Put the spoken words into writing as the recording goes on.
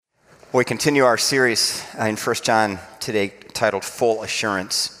We continue our series in 1 John today titled Full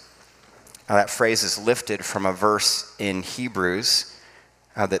Assurance. That phrase is lifted from a verse in Hebrews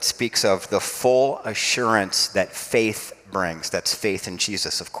that speaks of the full assurance that faith brings. That's faith in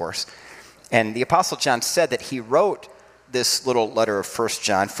Jesus, of course. And the Apostle John said that he wrote this little letter of 1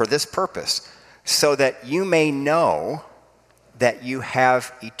 John for this purpose, so that you may know that you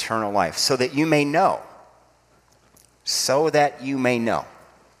have eternal life. So that you may know. So that you may know.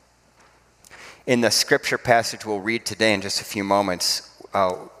 In the scripture passage we'll read today in just a few moments,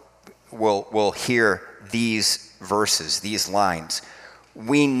 we'll hear these verses, these lines.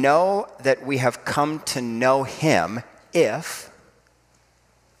 We know that we have come to know him if,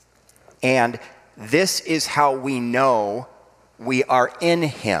 and this is how we know we are in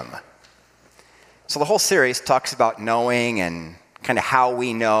him. So the whole series talks about knowing and kind of how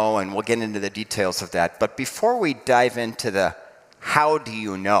we know, and we'll get into the details of that. But before we dive into the how do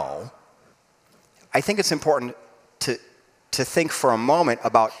you know, I think it's important to think for a moment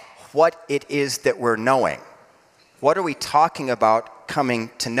about what it is that we're knowing. What are we talking about coming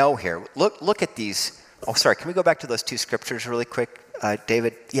to know here? Look at these. Oh, sorry, can we go back to those two scriptures really quick,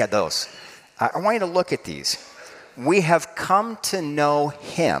 David? Yeah, those. I want you to look at these. We have come to know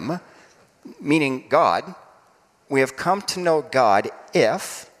him, meaning God. We have come to know God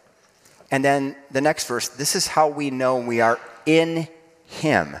if, and then the next verse, this is how we know we are in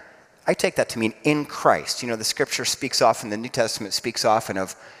him. I take that to mean in Christ. You know, the scripture speaks often, the New Testament speaks often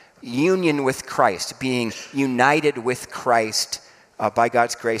of union with Christ, being united with Christ by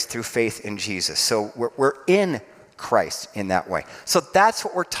God's grace through faith in Jesus. So we're in Christ in that way. So that's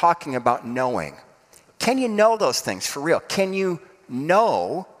what we're talking about knowing. Can you know those things for real? Can you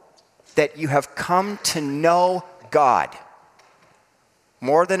know that you have come to know God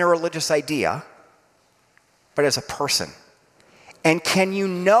more than a religious idea, but as a person? And can you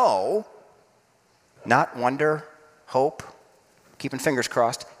know, not wonder, hope, keeping fingers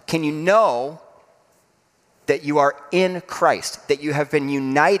crossed, can you know that you are in Christ, that you have been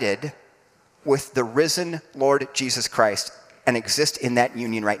united with the risen Lord Jesus Christ and exist in that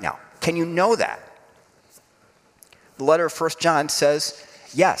union right now? Can you know that? The letter of 1 John says,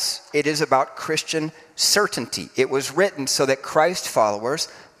 yes, it is about Christian certainty. It was written so that Christ followers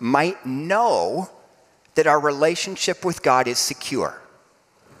might know that our relationship with God is secure.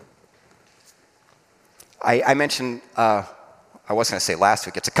 I mentioned, I was going to say last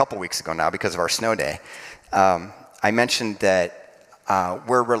week, it's a couple weeks ago now because of our snow day. I mentioned that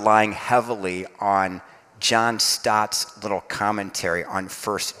we're relying heavily on John Stott's little commentary on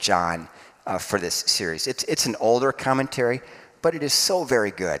 1 John for this series. It's an older commentary, but it is so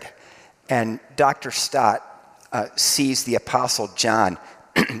very good. And Dr. Stott sees the Apostle John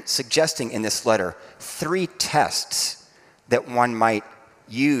suggesting in this letter 3 tests that one might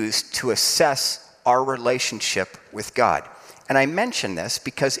use to assess our relationship with God. And I mention this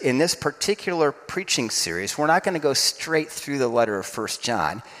because in this particular preaching series, we're not going to go straight through the letter of 1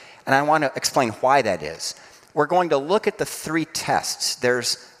 John, and I want to explain why that is. We're going to look at the 3 tests.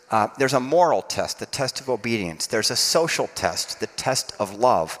 There's a moral test, the test of obedience. There's a social test, the test of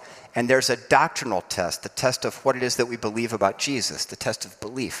love. And there's a doctrinal test, the test of what it is that we believe about Jesus, the test of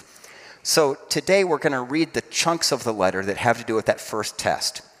belief. So today we're going to read the chunks of the letter that have to do with that first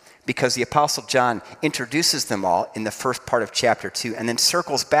test, because the Apostle John introduces them all in the first part of chapter 2 and then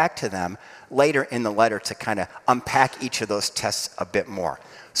circles back to them later in the letter to kind of unpack each of those tests a bit more.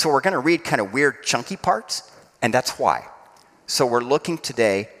 So we're going to read kind of weird, chunky parts, and that's why. So we're looking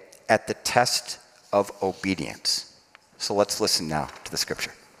today at the test of obedience. So let's listen now to the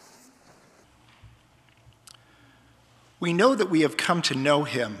scripture. We know that we have come to know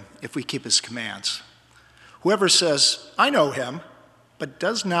him if we keep his commands. Whoever says, I know him, but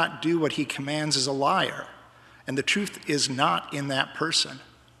does not do what he commands is a liar, and the truth is not in that person.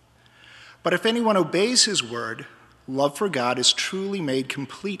 But if anyone obeys his word, love for God is truly made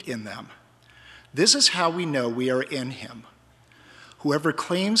complete in them. This is how we know we are in him. Whoever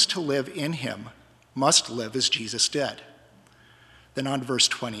claims to live in him must live as Jesus did. Then on to verse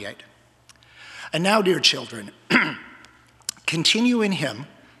 28. And now, dear children, continue in him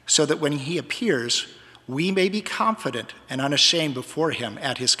so that when he appears, we may be confident and unashamed before him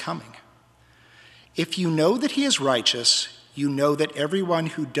at his coming. If you know that he is righteous, you know that everyone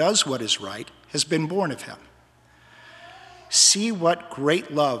who does what is right has been born of him. See what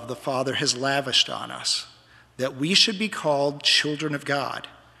great love the Father has lavished on us, that we should be called children of God,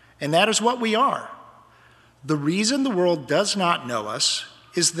 and that is what we are. The reason the world does not know us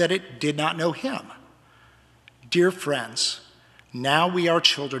is that it did not know him. Dear friends, now we are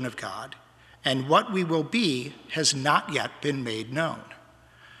children of God, and what we will be has not yet been made known.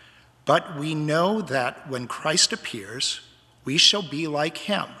 But we know that when Christ appears, we shall be like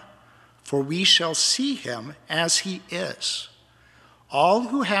him, for we shall see him as he is. All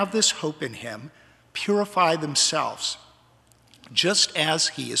who have this hope in him purify themselves, just as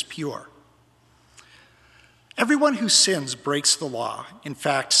he is pure. Everyone who sins breaks the law. In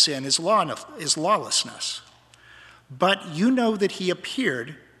fact, sin is lawlessness. But you know that he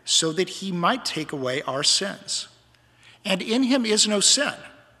appeared so that he might take away our sins. And in him is no sin.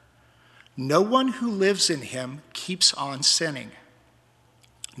 No one who lives in him keeps on sinning.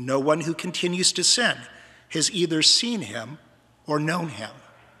 No one who continues to sin has either seen him or known him.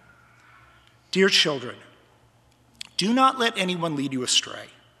 Dear children, do not let anyone lead you astray.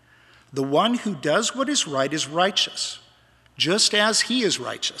 The one who does what is right is righteous, just as he is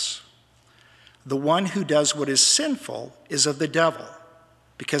righteous. The one who does what is sinful is of the devil,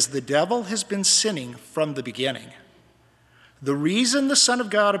 because the devil has been sinning from the beginning. The reason the Son of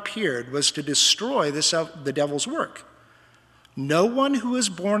God appeared was to destroy the devil's work. No one who is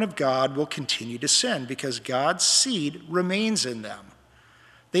born of God will continue to sin, because God's seed remains in them.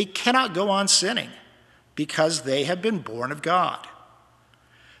 They cannot go on sinning, because they have been born of God.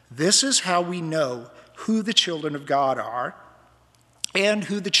 This is how we know who the children of God are and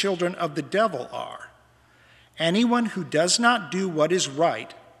who the children of the devil are. Anyone who does not do what is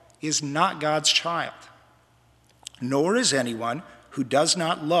right is not God's child, nor is anyone who does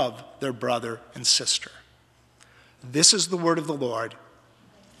not love their brother and sister. This is the word of the Lord.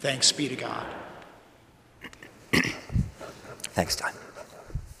 Thanks be to God. Thanks, Don.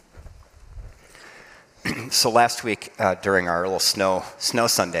 So last week during our little snow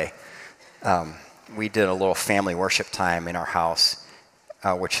Sunday, we did a little family worship time in our house,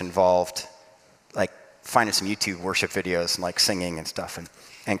 which involved like finding some YouTube worship videos and like singing and stuff.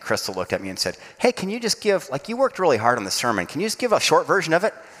 And Crystal looked at me and said, "Hey, can you just give, like you worked really hard on the sermon, can you just give a short version of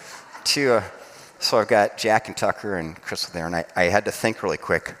it?" So I've got Jack and Tucker and Crystal there, and I had to think really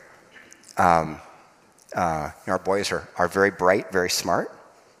quick. Our boys are very bright, very smart,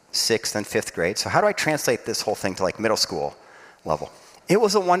 6th and 5th grade. So how do I translate this whole thing to like middle school level? It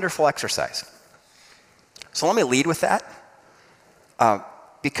was a wonderful exercise. So let me lead with that.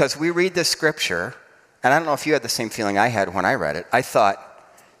 Because we read this scripture, and I don't know if you had the same feeling I had when I read it. I thought,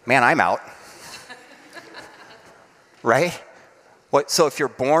 man, I'm out. Right? So if you're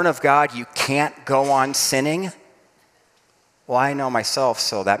born of God, you can't go on sinning? Well, I know myself,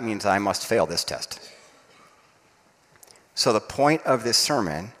 so that means I must fail this test. So the point of this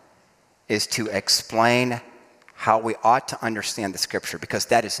sermon is to explain how we ought to understand the scripture, because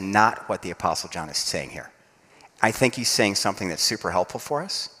that is not what the Apostle John is saying here. I think he's saying something that's super helpful for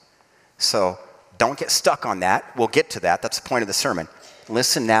us. So don't get stuck on that. We'll get to that. That's the point of the sermon.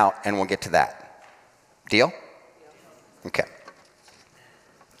 Listen now, and we'll get to that. Deal? Okay.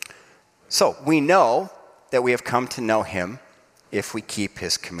 So we know that we have come to know him if we keep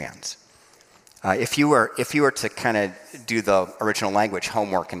his commands. If you were to kind of do the original language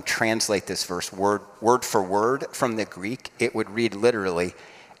homework and translate this verse word for word from the Greek, it would read literally,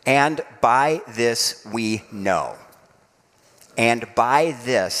 "And by this we know." And by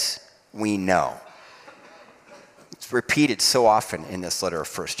this we know. It's repeated so often in this letter of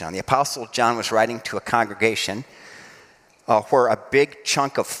 1 John. The Apostle John was writing to a congregation where a big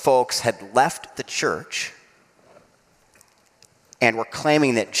chunk of folks had left the church and were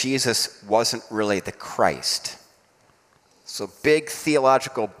claiming that Jesus wasn't really the Christ. So big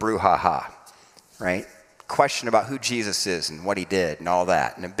theological brouhaha, right? Question about who Jesus is and what he did and all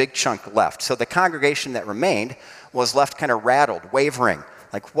that. And a big chunk left. So the congregation that remained was left kind of rattled, wavering.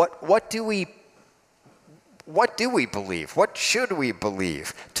 Like, what do we believe? What should we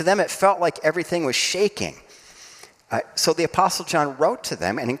believe? To them, it felt like everything was shaking. So the Apostle John wrote to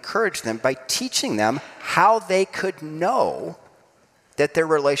them and encouraged them by teaching them how they could know that their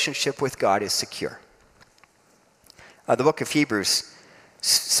relationship with God is secure. The book of Hebrews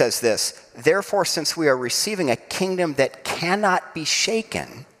says this: "Therefore, since we are receiving a kingdom that cannot be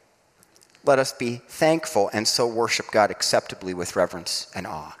shaken, let us be thankful and so worship God acceptably with reverence and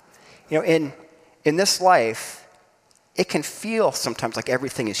awe." You know, in this life, it can feel sometimes like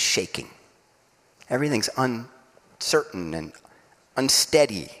everything is shaking. Everything's uncertain and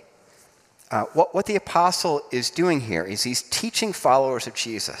unsteady. What the apostle is doing here is he's teaching followers of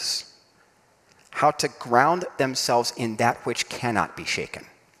Jesus how to ground themselves in that which cannot be shaken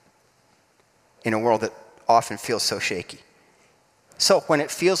in a world that often feels so shaky. So when it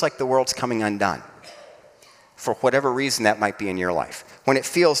feels like the world's coming undone, for whatever reason that might be in your life, when it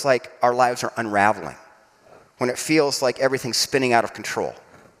feels like our lives are unraveling, when it feels like everything's spinning out of control,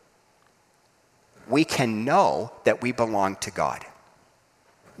 we can know that we belong to God.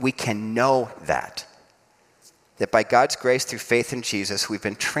 we can know that by God's grace through faith in Jesus, we've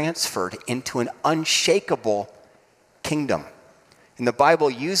been transferred into an unshakable kingdom. And the Bible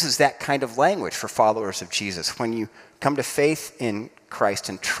uses that kind of language for followers of Jesus. When you come to faith in Christ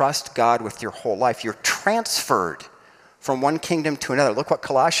and trust God with your whole life, you're transferred from one kingdom to another. Look what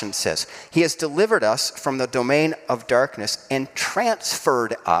Colossians says. He has delivered us from the domain of darkness and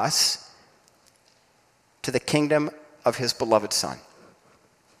transferred us to the kingdom of his beloved Son.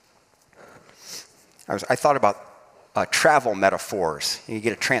 I thought about travel metaphors. You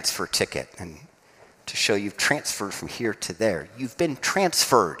get a transfer ticket, and to show you've transferred from here to there. You've been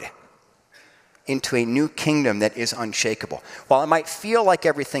transferred into a new kingdom that is unshakable. While it might feel like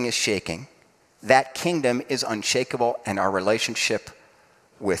everything is shaking, that kingdom is unshakable, and our relationship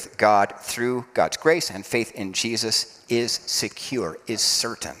with God through God's grace and faith in Jesus is secure, is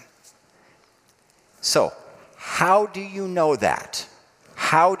certain. So, how do you know that?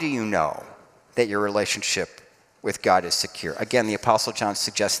 How do you know that your relationship with God is secure? Again, the Apostle John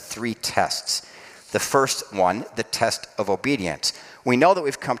suggests 3 tests. The first one, the test of obedience. We know that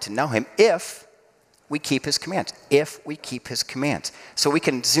we've come to know him if we keep his commands. If we keep his commands. So we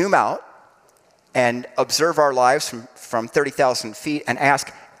can zoom out and observe our lives from 30,000 feet and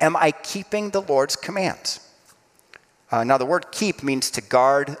ask, am I keeping the Lord's commands? Now the word keep means to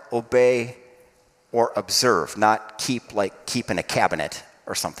guard, obey, or observe. Not keep like keep in a cabinet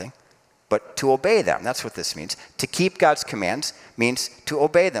or something, but to obey them. That's what this means. To keep God's commands means to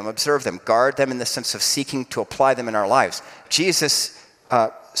obey them, observe them, guard them in the sense of seeking to apply them in our lives. Jesus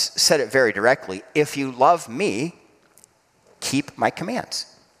said it very directly. If you love me, keep my commands.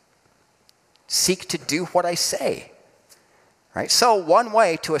 Seek to do what I say. Right? So one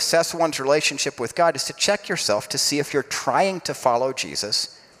way to assess one's relationship with God is to check yourself to see if you're trying to follow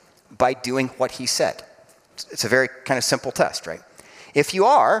Jesus by doing what he said. It's a very kind of simple test, right? If you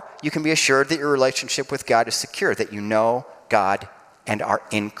are, you can be assured that your relationship with God is secure, that you know God and are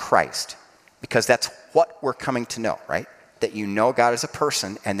in Christ. Because that's what we're coming to know, right? That you know God as a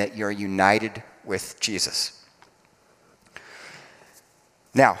person and that you're united with Jesus.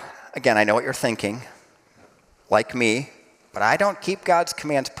 Now, again, I know what you're thinking, like me, but I don't keep God's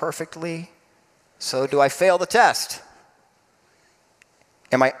commands perfectly, so do I fail the test?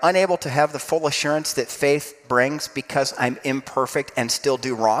 Am I unable to have the full assurance that faith brings because I'm imperfect and still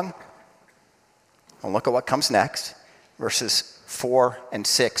do wrong? Well, look at what comes next, verses 4 and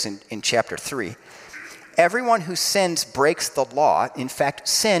 6 in chapter 3. Everyone who sins breaks the law. In fact,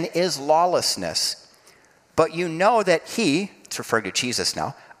 sin is lawlessness. But you know that he, it's referring to Jesus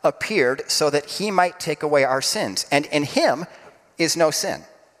now, appeared so that he might take away our sins. And in him is no sin.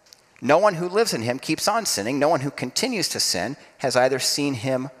 No one who lives in him keeps on sinning. No one who continues to sin has either seen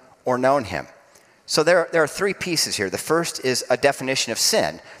him or known him. So there are 3 pieces here. The first is a definition of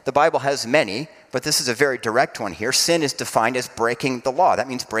sin. The Bible has many, but this is a very direct one here. Sin is defined as breaking the law. That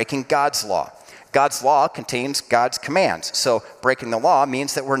means breaking God's law. God's law contains God's commands. So breaking the law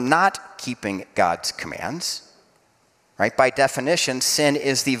means that we're not keeping God's commands. Right? By definition, sin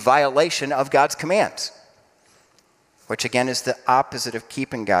is the violation of God's commands, which again is the opposite of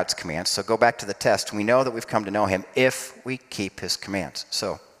keeping God's commands. So go back to the test. We know that we've come to know him if we keep his commands.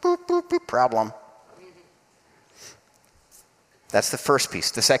 So, boop, boop, boop, problem. That's the first piece.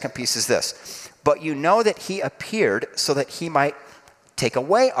 The second piece is this. But you know that he appeared so that he might take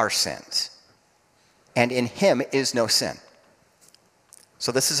away our sins. And in him is no sin.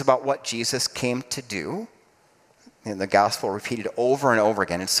 So this is about what Jesus came to do. In the gospel repeated over and over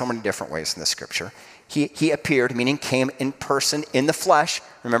again in so many different ways in the scripture. He appeared, meaning came in person, in the flesh.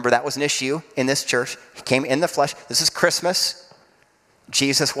 Remember, that was an issue in this church. He came in the flesh. This is Christmas.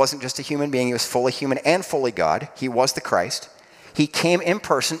 Jesus wasn't just a human being. He was fully human and fully God. He was the Christ. He came in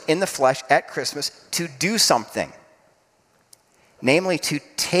person, in the flesh, at Christmas to do something. Namely, to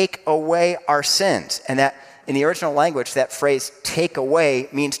take away our sins. And that, in the original language, that phrase, take away,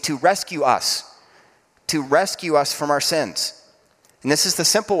 means to rescue us. To rescue us from our sins. And this is the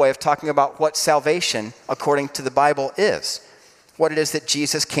simple way of talking about what salvation, according to the Bible, is. What it is that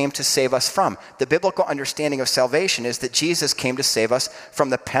Jesus came to save us from. The biblical understanding of salvation is that Jesus came to save us from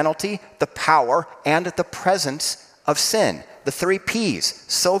the penalty, the power, and the presence of sin. The 3 P's.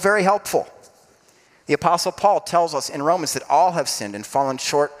 So very helpful. The Apostle Paul tells us in Romans that all have sinned and fallen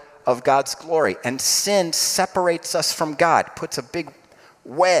short of God's glory. And sin separates us from God, puts a big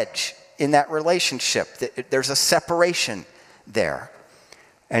wedge in that relationship. There's a separation there.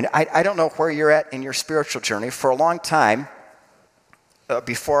 And I don't know where you're at in your spiritual journey. For a long time,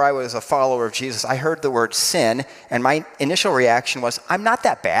 before I was a follower of Jesus, I heard the word sin, and my initial reaction was, I'm not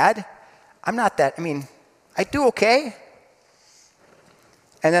that bad. I do okay.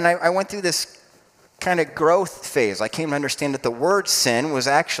 And then I went through this kind of growth phase. I came to understand that the word sin was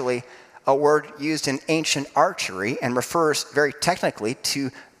actually a word used in ancient archery and refers very technically to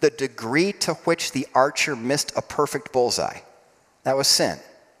the degree to which the archer missed a perfect bullseye. That was sin.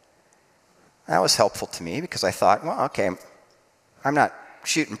 That was helpful to me because I thought, well, okay, I'm not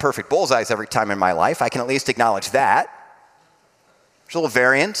shooting perfect bullseyes every time in my life. I can at least acknowledge that. There's a little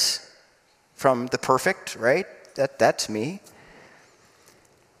variance from the perfect, right? That's me.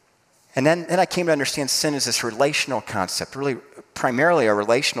 And then I came to understand sin as this relational concept, really primarily a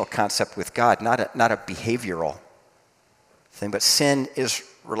relational concept with God, not a behavioral thing. But sin is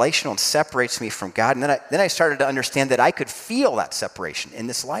relational and separates me from God. And then I started to understand that I could feel that separation in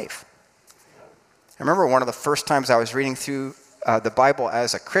this life. I remember one of the first times I was reading through the Bible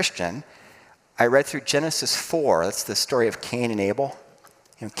as a Christian, I read through Genesis 4. That's the story of Cain and Abel.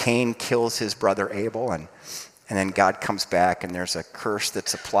 Cain kills his brother Abel, and then God comes back, and there's a curse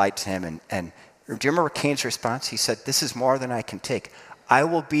that's applied to him. And do you remember Cain's response? He said, "This is more than I can take. I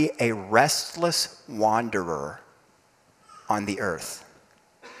will be a restless wanderer on the earth."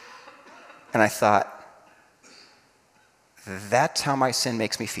 And I thought, that's how my sin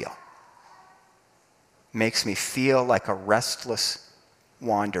makes me feel. Makes me feel like a restless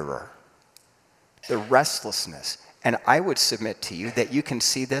wanderer. The restlessness. And I would submit to you that you can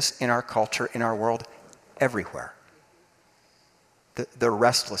see this in our culture, in our world, everywhere. The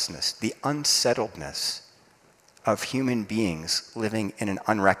restlessness, the unsettledness of human beings living in an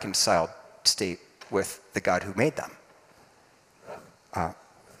unreconciled state with the God who made them.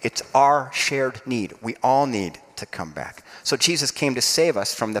 It's our shared need. We all need to come back. So Jesus came to save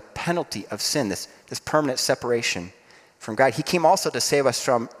us from the penalty of sin, this permanent separation from God. He came also to save us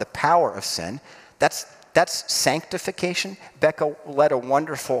from the power of sin. That's sanctification. Becca led a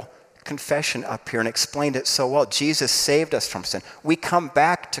wonderful confession up here and explained it so well. Jesus saved us from sin. We come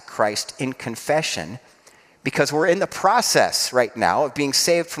back to Christ in confession because we're in the process right now of being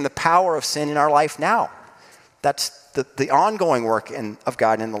saved from the power of sin in our life now. That's the ongoing work of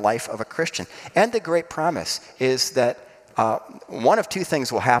God in the life of a Christian. And the great promise is that one of two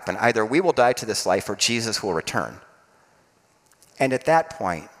things will happen. Either we will die to this life or Jesus will return. And at that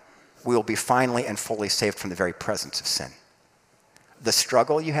point, we will be finally and fully saved from the very presence of sin. The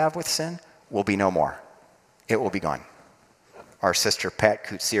struggle you have with sin will be no more. It will be gone. Our sister Pat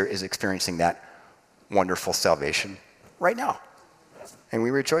Kutsier is experiencing that wonderful salvation right now. And we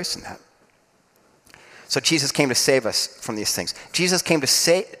rejoice in that. So Jesus came to save us from these things. Jesus came to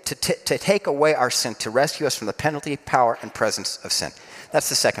take away our sin, to rescue us from the penalty, power, and presence of sin. That's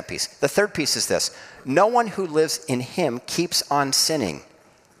the second piece. The third piece is this. No one who lives in him keeps on sinning.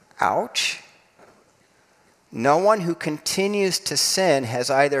 Ouch. No one who continues to sin has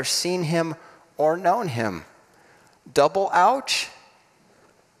either seen him or known him. Double ouch.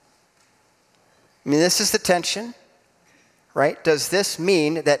 I mean, this is the tension, right? Does this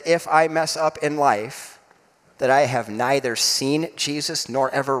mean that if I mess up in life, that I have neither seen Jesus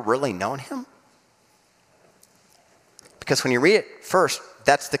nor ever really known him? Because when you read it first,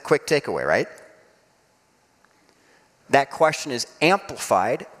 that's the quick takeaway, right? That question is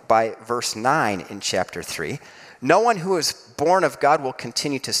amplified by verse 9 in chapter 3. No one who is born of God will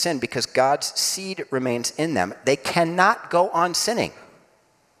continue to sin because God's seed remains in them. They cannot go on sinning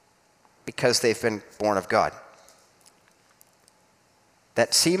because they've been born of God.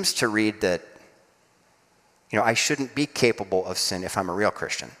 That seems to read that, I shouldn't be capable of sin if I'm a real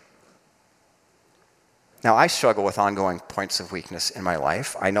Christian. Now, I struggle with ongoing points of weakness in my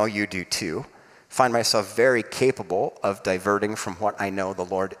life. I know you do too. Find myself very capable of diverting from what I know the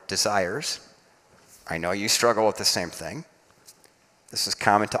Lord desires. I know you struggle with the same thing. This is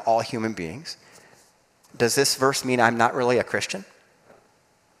common to all human beings. Does this verse mean I'm not really a Christian?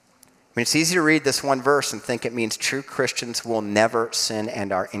 I mean, it's easy to read this one verse and think it means true Christians will never sin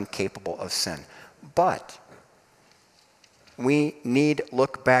and are incapable of sin. But we need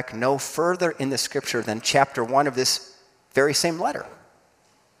look back no further in the scripture than chapter 1 of this very same letter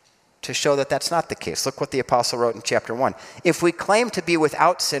to show that that's not the case. Look what the apostle wrote in chapter 1. If we claim to be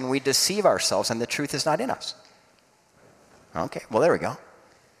without sin, we deceive ourselves and the truth is not in us. Okay, well, there we go.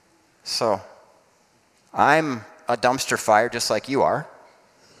 So I'm a dumpster fire just like you are.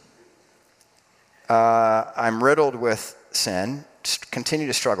 I'm riddled with sin, continue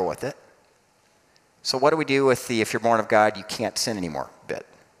to struggle with it. So what do we do with the if you're born of God, you can't sin anymore bit?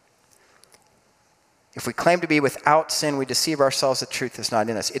 If we claim to be without sin, we deceive ourselves, the truth is not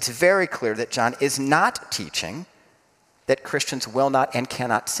in us. It's very clear that John is not teaching that Christians will not and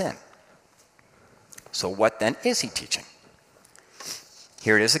cannot sin. So what then is he teaching?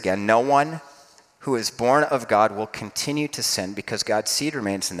 Here it is again. No one who is born of God will continue to sin because God's seed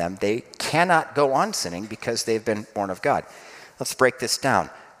remains in them. They cannot go on sinning because they've been born of God. Let's break this down.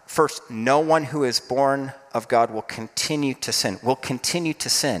 First, no one who is born of God will continue to sin. Will continue to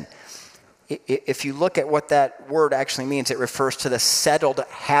sin. If you look at what that word actually means, it refers to the settled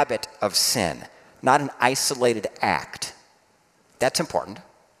habit of sin, not an isolated act. That's important.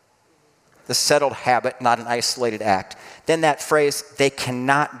 The settled habit, not an isolated act. Then that phrase, they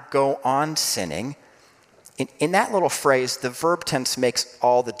cannot go on sinning. In that little phrase, the verb tense makes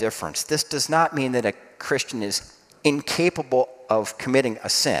all the difference. This does not mean that a Christian is incapable of committing a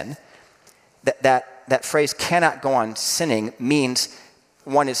sin. That phrase, cannot go on sinning, means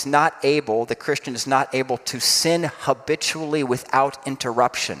one is not able, the Christian is not able to sin habitually without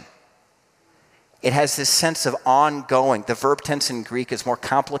interruption. It has this sense of ongoing. The verb tense in Greek is more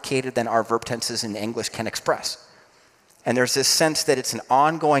complicated than our verb tenses in English can express. And there's this sense that it's an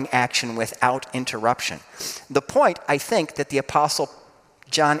ongoing action without interruption. The point, I think, that the Apostle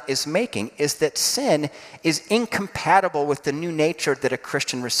John is making is that sin is incompatible with the new nature that a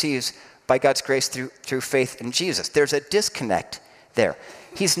Christian receives by God's grace through faith in Jesus. There's a disconnect there.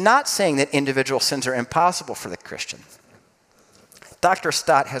 He's not saying that individual sins are impossible for the Christian. Dr.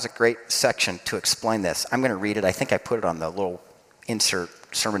 Stott has a great section to explain this. I'm going to read it. I think I put it on the little insert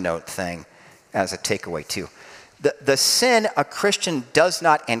sermon note thing as a takeaway too. The sin a Christian does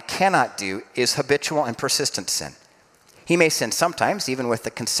not and cannot do is habitual and persistent sin. He may sin sometimes, even with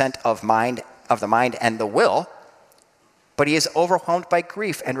the consent of the mind and the will, but he is overwhelmed by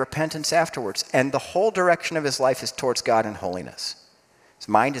grief and repentance afterwards, and the whole direction of his life is towards God and holiness. His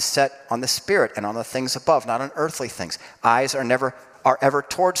mind is set on the Spirit and on the things above, not on earthly things. Eyes are ever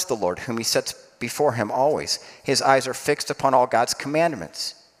towards the Lord, whom he sets before him always. His eyes are fixed upon all God's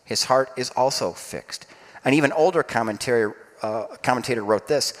commandments. His heart is also fixed. An even older commentator wrote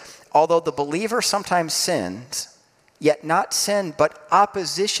this: although the believer sometimes sins, yet not sin, but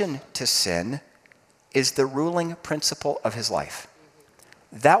opposition to sin is the ruling principle of his life.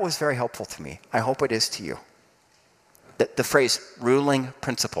 That was very helpful to me. I hope it is to you. The phrase ruling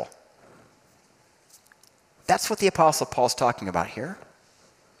principle. That's what the Apostle Paul's talking about here.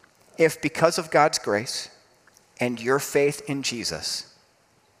 If because of God's grace and your faith in Jesus,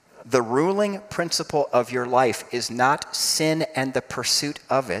 the ruling principle of your life is not sin and the pursuit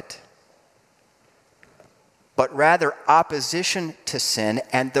of it, but rather opposition to sin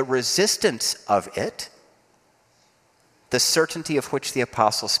and the resistance of it, the certainty of which the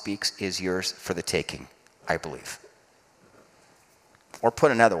apostle speaks is yours for the taking, I believe. Or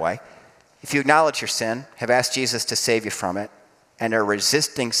put another way, if you acknowledge your sin, have asked Jesus to save you from it, and are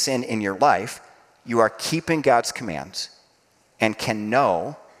resisting sin in your life, you are keeping God's commands and can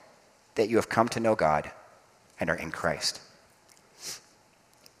know that you have come to know God and are in Christ.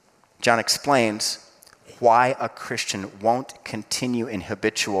 John explains why a Christian won't continue in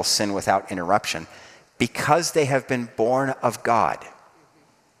habitual sin without interruption. Because they have been born of God.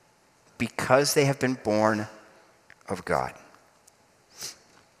 Because they have been born of God.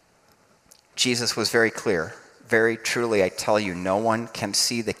 Jesus was very clear. Very truly, I tell you, no one can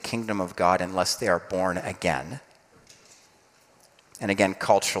see the kingdom of God unless they are born again. And again,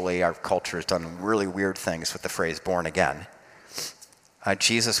 culturally, our culture has done really weird things with the phrase born again.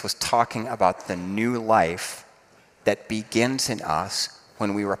 Jesus was talking about the new life that begins in us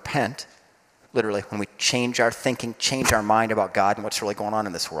when we repent, literally, when we change our thinking, change our mind about God and what's really going on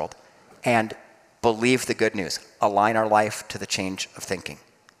in this world, and believe the good news, align our life to the change of thinking.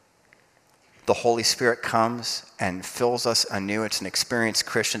 The Holy Spirit comes and fills us anew. It's an experience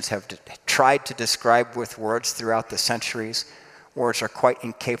Christians have tried to describe with words throughout the centuries. Words are quite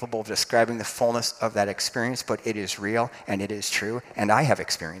incapable of describing the fullness of that experience, but it is real and it is true, and I have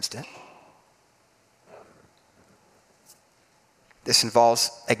experienced it. This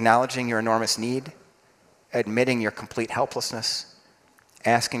involves acknowledging your enormous need, admitting your complete helplessness,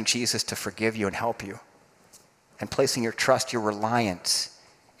 asking Jesus to forgive you and help you, and placing your trust, your reliance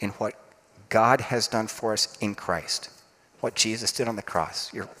in what God has done for us in Christ, what Jesus did on the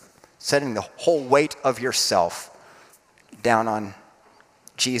cross. You're setting the whole weight of yourself down on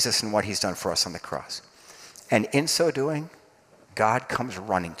Jesus and what he's done for us on the cross. And in so doing, God comes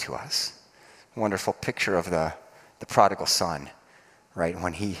running to us. Wonderful picture of the prodigal son, right?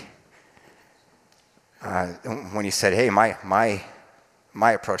 When he said, hey,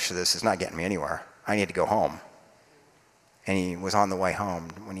 my approach to this is not getting me anywhere. I need to go home. And he was on the way home.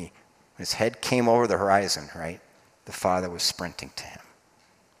 When his head came over the horizon, right? The Father was sprinting to him.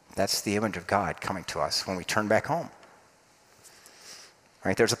 That's the image of God coming to us when we turn back home.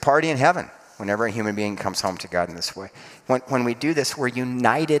 Right? There's a party in heaven whenever a human being comes home to God in this way. When we do this, we're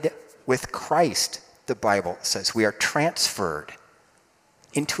united with Christ, the Bible says. We are transferred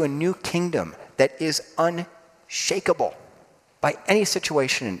into a new kingdom that is unshakable by any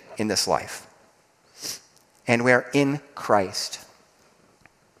situation in this life. And we are in Christ.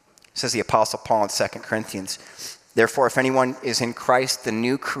 Says the Apostle Paul in 2 Corinthians, therefore, if anyone is in Christ, the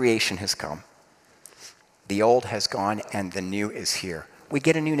new creation has come. The old has gone and the new is here. We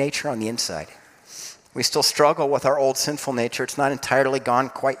get a new nature on the inside. We still struggle with our old sinful nature. It's not entirely gone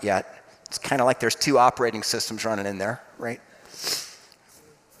quite yet. It's kind of like there's two operating systems running in there, right?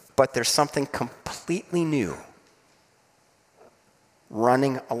 But there's something completely new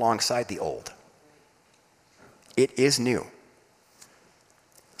running alongside the old. It is new.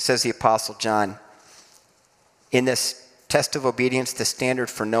 Says the Apostle John, in this test of obedience, the standard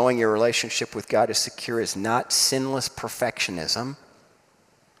for knowing your relationship with God is secure is not sinless perfectionism,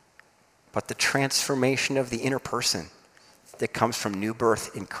 but the transformation of the inner person that comes from new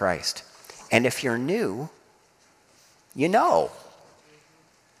birth in Christ. And if you're new, you know.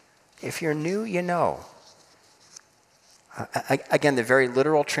 If you're new, you know. Again, the very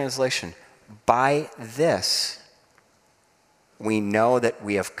literal translation, by this we know that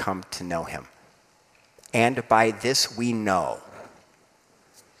we have come to know him. And by this we know.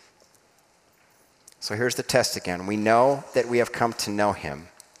 So here's the test again. We know that we have come to know him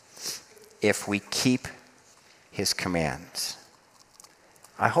if we keep his commands.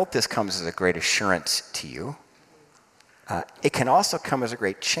 I hope this comes as a great assurance to you. It can also come as a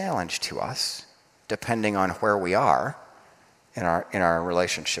great challenge to us, depending on where we are in our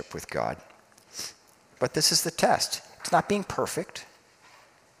relationship with God. But this is the test. It's not being perfect.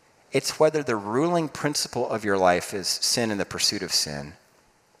 It's whether the ruling principle of your life is sin and the pursuit of sin,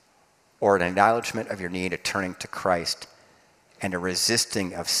 or an acknowledgement of your need, a turning to Christ, and a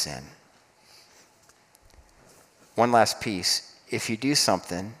resisting of sin. One last piece. If you do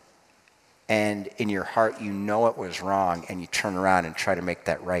something and in your heart you know it was wrong and you turn around and try to make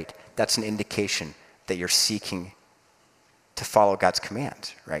that right, that's an indication that you're seeking to follow God's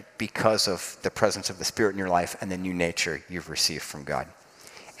commands, right? Because of the presence of the Spirit in your life and the new nature you've received from God.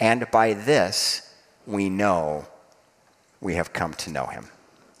 And by this, we know we have come to know him.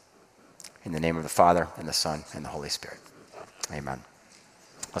 In the name of the Father, and the Son, and the Holy Spirit. Amen.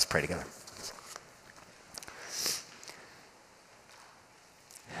 Let's pray together.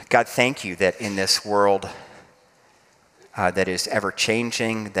 God, thank you that in this world that is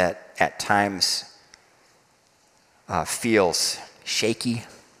ever-changing, that at times feels shaky,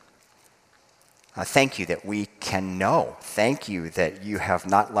 thank you that we can know. Thank you that you have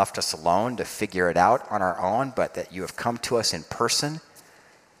not left us alone to figure it out on our own, but that you have come to us in person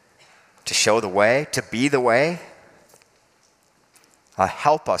to show the way, to be the way.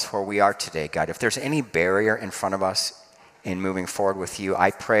 Help us where we are today, God. If there's any barrier in front of us in moving forward with you, I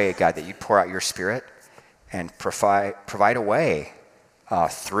pray, God, that you pour out your Spirit and provide a way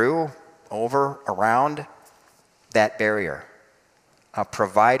through, over, around that barrier.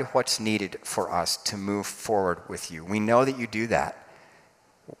 Provide what's needed for us to move forward with you. We know that you do that.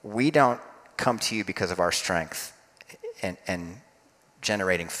 We don't come to you because of our strength and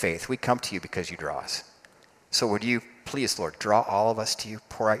generating faith. We come to you because you draw us. So would you please, Lord, draw all of us to you,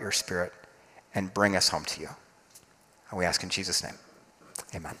 pour out your Spirit, and bring us home to you. And we ask in Jesus' name.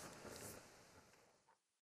 Amen.